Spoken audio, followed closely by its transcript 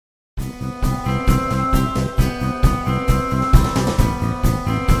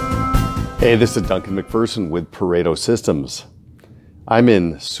Hey, this is Duncan McPherson with Protege Systems. I'm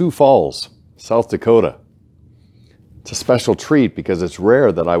in Sioux Falls, South Dakota. It's a special treat because it's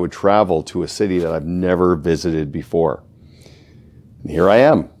rare that I would travel to a city that I've never visited before. And here I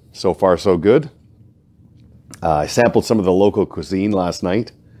am. So far, so good. I sampled some of the local cuisine last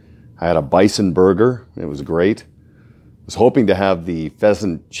night. I had a bison burger. It was great. I was hoping to have the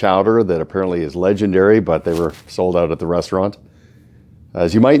pheasant chowder that apparently is legendary, but they were sold out at the restaurant.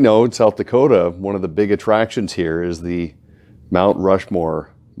 As you might know, in South Dakota, one of the big attractions here is the Mount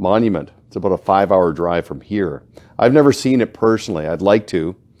Rushmore Monument. It's about a 5-hour drive from here. I've never seen it personally. I'd like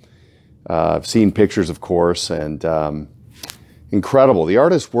to. I've seen pictures, of course, and incredible. The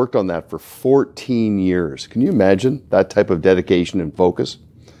artist worked on that for 14 years. Can you imagine that type of dedication and focus?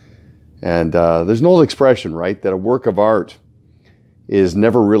 And there's an old expression, right, that a work of art is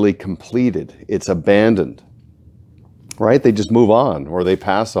never really completed. It's abandoned. Right? They just move on or they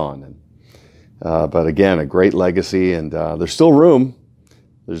pass on. But again, a great legacy, and there's still room.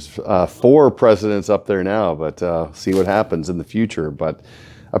 There's 4 presidents up there now, but see what happens in the future. But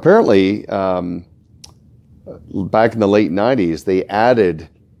apparently, back in the late 90s, they added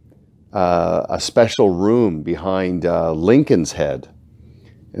a special room behind Lincoln's head.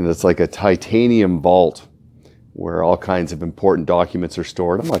 And it's like a titanium vault where all kinds of important documents are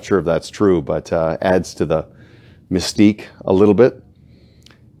stored. I'm not sure if that's true, but adds to the mystique a little bit.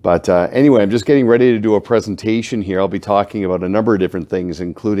 But anyway, I'm just getting ready to do a presentation here. I'll be talking about a number of different things,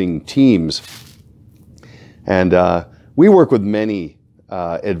 including teams. And we work with many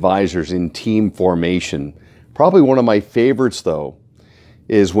advisors in team formation. Probably one of my favorites, though,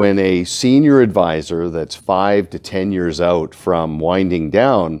 is when a senior advisor that's 5 to 10 years out from winding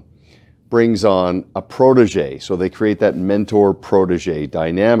down brings on a protege. So they create that mentor-protege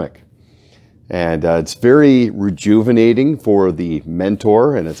dynamic. And it's very rejuvenating for the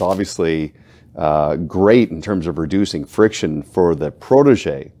mentor, and it's obviously great in terms of reducing friction for the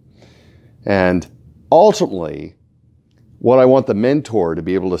protege. And ultimately, what I want the mentor to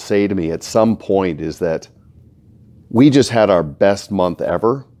be able to say to me at some point is that we just had our best month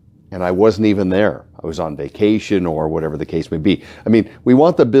ever, and I wasn't even there. I was on vacation or whatever the case may be. I mean, we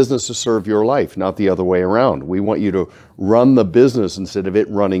want the business to serve your life, not the other way around. We want you to run the business instead of it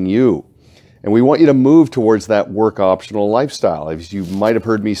running you. And we want you to move towards that work optional lifestyle. As you might have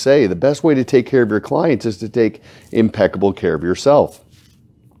heard me say, the best way to take care of your clients is to take impeccable care of yourself.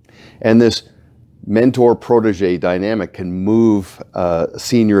 And this mentor-protege dynamic can move a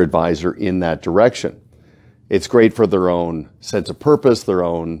senior advisor in that direction. It's great for their own sense of purpose, their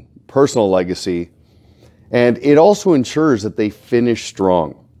own personal legacy, and it also ensures that they finish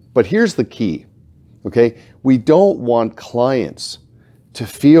strong. But here's the key, okay? We don't want clients to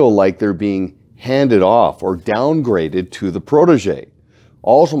feel like they're being handed off or downgraded to the protege.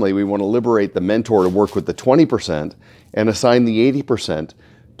 Ultimately, we want to liberate the mentor to work with the 20% and assign the 80%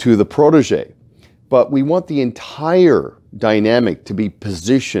 to the protege. But we want the entire dynamic to be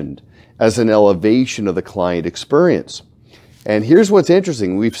positioned as an elevation of the client experience. And here's what's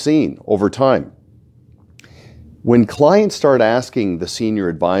interesting we've seen over time. When clients start asking the senior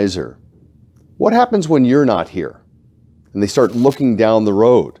advisor, what happens when you're not here? And they start looking down the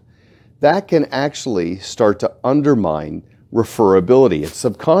road, that can actually start to undermine referability. It's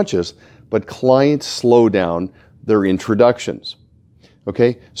subconscious, but clients slow down their introductions.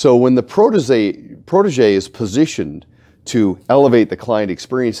 Okay, so when the protege is positioned to elevate the client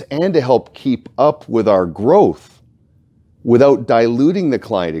experience and to help keep up with our growth without diluting the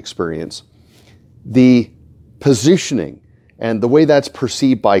client experience, the positioning and the way that's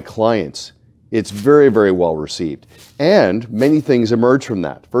perceived by clients, it's very, very well received. And many things emerge from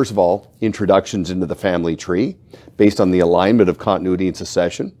that. First of all, introductions into the family tree based on the alignment of continuity and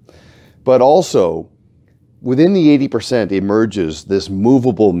succession. But also, within the 80% emerges this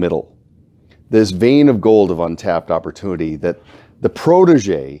movable middle, this vein of gold of untapped opportunity that the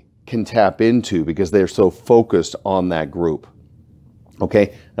protege can tap into because they're so focused on that group.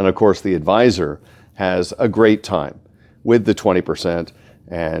 Okay? And of course, the advisor has a great time with the 20%.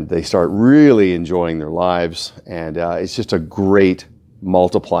 And they start really enjoying their lives. And it's just a great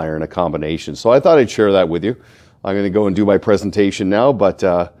multiplier and a combination. So I thought I'd share that with you. I'm going to go and do my presentation now. But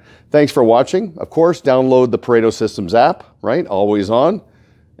thanks for watching. Of course, download the Protege Systems app, right? Always on.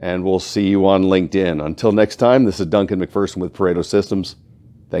 And we'll see you on LinkedIn. Until next time, this is Duncan McPherson with Protege Systems.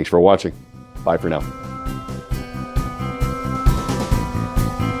 Thanks for watching. Bye for now.